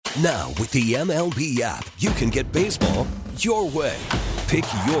Now, with the MLB app, you can get baseball your way. Pick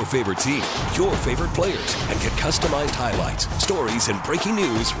your favorite team, your favorite players, and get customized highlights, stories, and breaking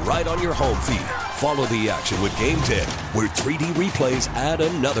news right on your home feed. Follow the action with Game 10, where 3D replays add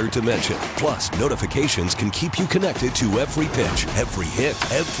another dimension. Plus, notifications can keep you connected to every pitch, every hit,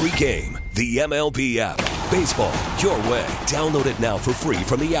 every game. The MLB app. Baseball your way. Download it now for free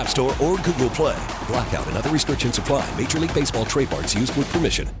from the App Store or Google Play. Blackout and other restrictions apply. Major League Baseball trademarks used with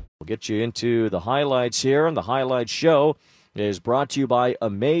permission. We'll get you into the highlights here, and the highlight show is brought to you by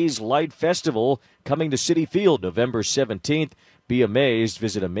Amaze Light Festival, coming to Citi Field November 17th. Be amazed.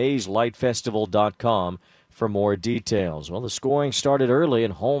 Visit amazelightfestival.com for more details. Well, the scoring started early,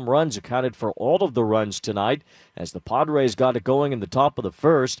 and home runs accounted for all of the runs tonight as the Padres got it going in the top of the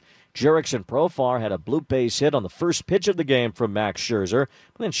first. Jurickson Profar had a blue base hit on the first pitch of the game from Max Scherzer,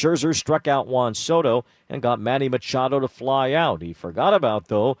 but then Scherzer struck out Juan Soto and got Manny Machado to fly out. He forgot about,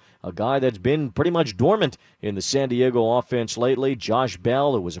 though, a guy that's been pretty much dormant in the San Diego offense lately. Josh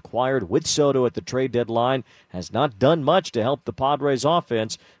Bell, who was acquired with Soto at the trade deadline, has not done much to help the Padres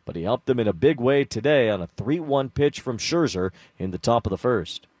offense, but he helped them in a big way today on a 3-1 pitch from Scherzer in the top of the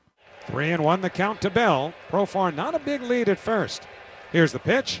first. 3-1 the count to Bell. Profar not a big lead at first. Here's the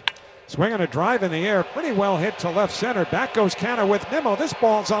pitch. Swinging a drive in the air, pretty well hit to left center. Back goes Canner with Nimmo. This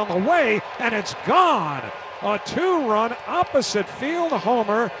ball's on the way, and it's gone. A 2-run opposite field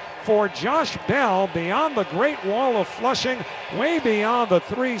homer for Josh Bell beyond the Great Wall of Flushing, way beyond the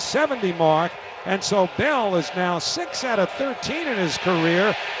 370 mark. And so Bell is now 6 out of 13 in his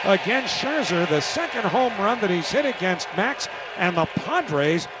career against Scherzer, the second home run that he's hit against Max, and the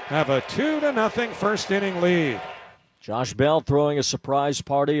Padres have a 2-0 first inning lead. Josh Bell throwing a surprise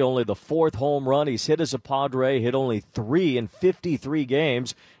party, only the fourth home run he's hit as a Padre, hit only 3 in 53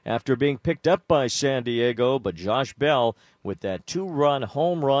 games after being picked up by San Diego. But Josh Bell with that 2-run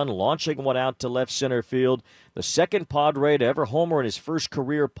home run, launching one out to left center field. The second Padre to ever homer in his first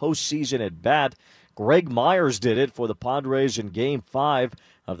career postseason at bat. Greg Myers did it for the Padres in Game 5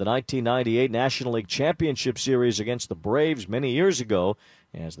 of the 1998 National League Championship Series against the Braves many years ago,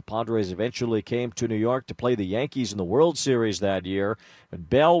 as the Padres eventually came to New York to play the Yankees in the World Series that year. And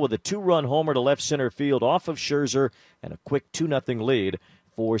Bell with a 2-run homer to left center field off of Scherzer and a quick 2-0 lead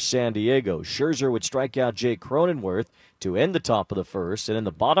for San Diego. Scherzer would strike out Jake Cronenworth to end the top of the first, and in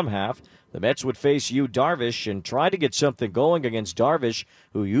the bottom half, the Mets would face Yu Darvish and try to get something going against Darvish,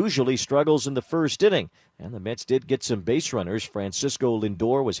 who usually struggles in the first inning. And the Mets did get some base runners. Francisco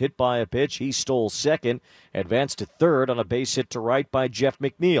Lindor was hit by a pitch. He stole second, advanced to third on a base hit to right by Jeff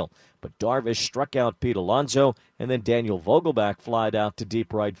McNeil. But Darvish struck out Pete Alonso, and then Daniel Vogelbach flied out to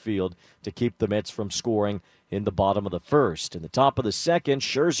deep right field to keep the Mets from scoring in the bottom of the first. In the top of the second,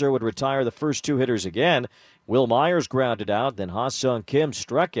 Scherzer would retire the first two hitters again. Will Myers grounded out, then Ha-Seong Kim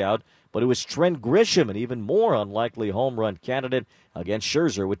struck out, but it was Trent Grisham, an even more unlikely home run candidate, against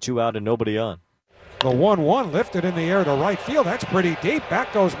Scherzer with 2 out and nobody on. The 1-1 lifted in the air to right field. That's pretty deep.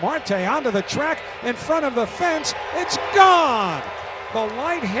 Back goes Marte onto the track in front of the fence. It's gone! The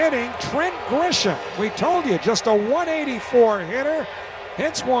light hitting Trent Grisham. We told you, just a 184 hitter.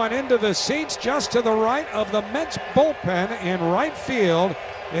 Hits one into the seats just to the right of the Mets bullpen in right field.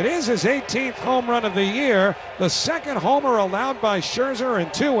 It is his 18th home run of the year, the second homer allowed by Scherzer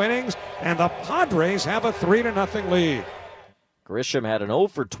in 2 innings, and the Padres have a 3-0 lead. Grisham had an 0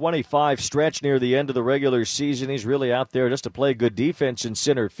 for 25 stretch near the end of the regular season. He's really out there just to play good defense in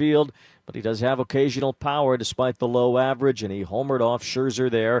center field, but he does have occasional power despite the low average, and he homered off Scherzer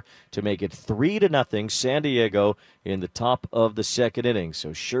there to make it 3-0 San Diego in the top of the second inning. So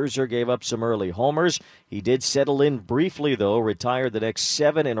Scherzer gave up some early homers. He did settle in briefly, though, retired the next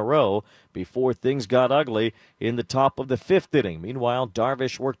 7 in a row before things got ugly in the top of the fifth inning. Meanwhile,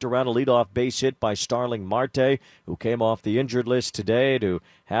 Darvish worked around a leadoff base hit by Starling Marte, who came off the injured list today to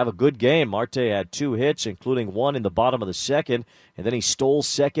have a good game. Marte had 2 hits, including one in the bottom of the second, and then he stole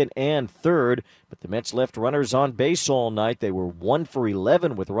second and third. But the Mets left runners on base all night. They were 1 for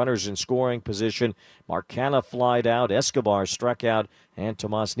 11 with runners in scoring position. Mark Canha flied out, Escobar struck out, and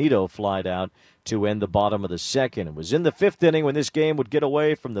Tomas Nido flied out to end the bottom of the second. It was in the fifth inning when this game would get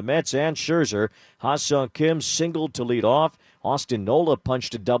away from the Mets and Scherzer. Ha-Seong Kim singled to lead off. Austin Nola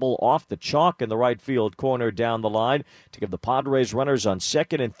punched a double off the chalk in the right field corner down the line to give the Padres runners on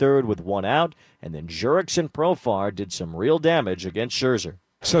second and third with 1 out. And then Jurickson Profar did some real damage against Scherzer.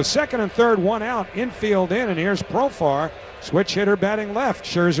 So second and third, 1 out, infield in, and here's Profar. Switch hitter batting left.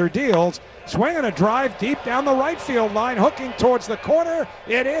 Scherzer deals. Swinging a drive deep down the right field line, hooking towards the corner.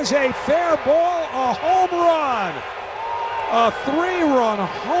 It is a fair ball, a home run. A 3-run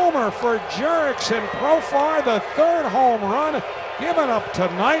homer for Jurickson Profar, the third home run given up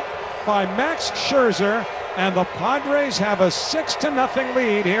tonight by Max Scherzer, and the Padres have a 6-0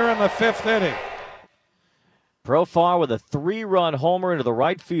 lead here in the 5th inning. Profar with a 3-run homer into the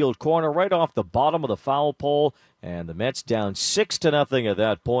right field corner right off the bottom of the foul pole, and the Mets down 6-0 at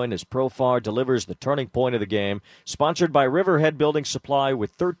that point as Profar delivers the turning point of the game. Sponsored by Riverhead Building Supply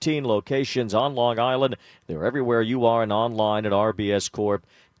with 13 locations on Long Island. They're everywhere you are and online at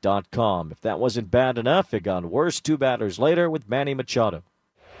rbscorp.com. If that wasn't bad enough, it got worse 2 batters later with Manny Machado.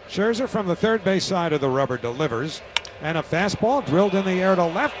 Scherzer from the third base side of the rubber delivers. And a fastball drilled in the air to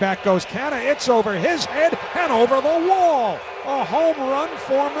left. Back goes Canha. It's over his head and over the wall. A home run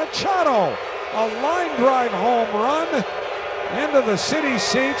for Machado. A line drive home run into the city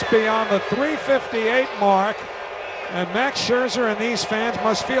seats beyond the 358 mark. And Max Scherzer and these fans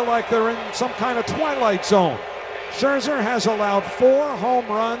must feel like they're in some kind of twilight zone. Scherzer has allowed 4 home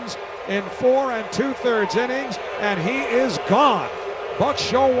runs in 4 2/3 innings, and he is gone. Buck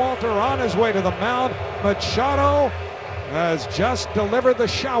Showalter on his way to the mound. Machado has just delivered the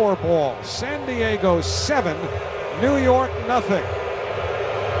shower ball. San Diego 7, New York nothing.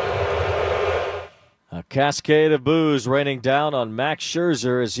 A cascade of boos raining down on Max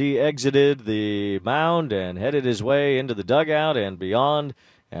Scherzer as he exited the mound and headed his way into the dugout and beyond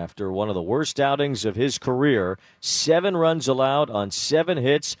after one of the worst outings of his career. 7 runs allowed on 7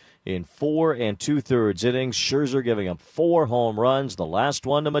 hits in 4 2/3 innings. Scherzer giving up 4 home runs, the last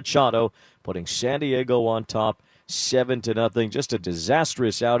one to Machado, putting San Diego on top 7-0. Just a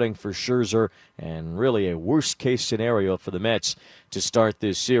disastrous outing for Scherzer and really a worst-case scenario for the Mets to start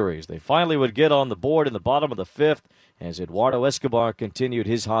this series. They finally would get on the board in the bottom of the 5th as Eduardo Escobar continued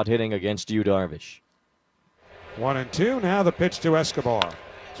his hot hitting against Yu Darvish. 1-2. Now the pitch to Escobar.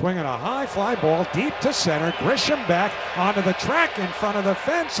 Swinging a high fly ball deep to center. Grisham back onto the track in front of the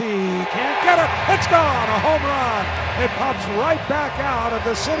fence. He can't get it. It's gone. A home run. It pops right back out of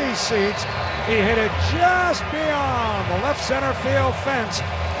the city seats. He hit it just beyond the left center field fence.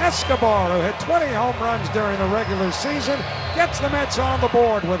 Escobar, who hit 20 home runs during the regular season, gets the Mets on the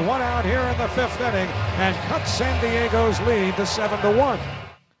board with 1 out here in the 5th inning and cuts San Diego's lead to 7-1.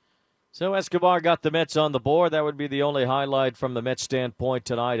 So Escobar got the Mets on the board. That would be the only highlight from the Mets standpoint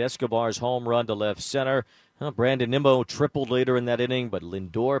tonight. Escobar's home run to left center. Brandon Nimmo tripled later in that inning, but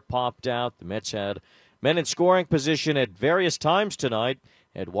Lindor popped out. The Mets had men in scoring position at various times tonight.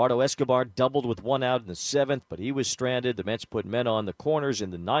 Eduardo Escobar doubled with 1 out in the 7th, but he was stranded. The Mets put men on the corners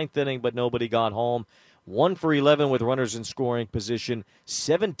in the 9th inning, but nobody got home. 1 for 11 with runners in scoring position.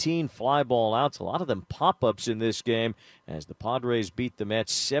 17 fly ball outs. A lot of them pop-ups in this game as the Padres beat the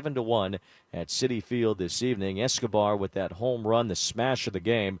Mets 7-1 at Citi Field this evening. Escobar with that home run, the smash of the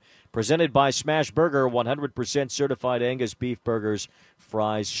game. Presented by Smash Burger, 100% certified Angus beef burgers,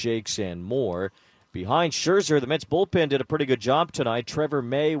 fries, shakes, and more. Behind Scherzer, the Mets bullpen did a pretty good job tonight. Trevor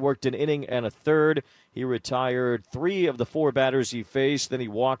May worked an inning and a third. He retired 3 of the 4 batters he faced. Then he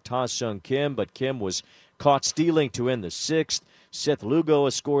walked Ha-Sung Kim, but Kim was caught stealing to end the 6th. Seth Lugo, a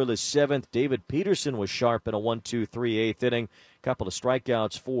scoreless 7th. David Peterson was sharp in a 1-2-3 8th inning. Couple of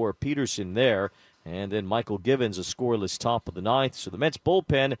strikeouts for Peterson there. And then Michael Givens, a scoreless top of the 9th. So the Mets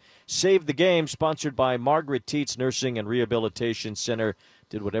bullpen saved the game, sponsored by Margaret Tietz Nursing and Rehabilitation Center.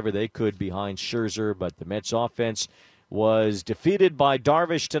 Did whatever they could behind Scherzer, but the Mets offense was defeated by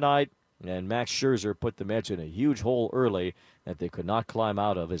Darvish tonight, and Max Scherzer put the Mets in a huge hole early that they could not climb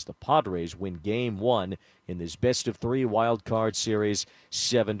out of as the Padres win Game 1 in this best-of-3 wild card series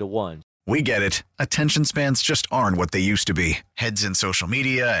 7-1. We get it. Attention spans just aren't what they used to be. Heads in social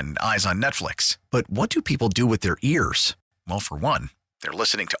media and eyes on Netflix. But what do people do with their ears? Well, for one, they're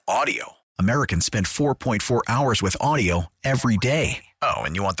listening to audio. Americans spend 4.4 hours with audio every day. Oh,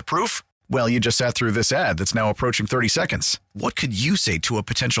 and you want the proof? Well, you just sat through this ad that's now approaching 30 seconds. What could you say to a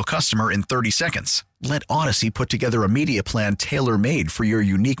potential customer in 30 seconds? Let Odyssey put together a media plan tailor-made for your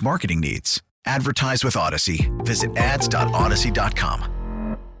unique marketing needs. Advertise with Odyssey. Visit ads.odyssey.com.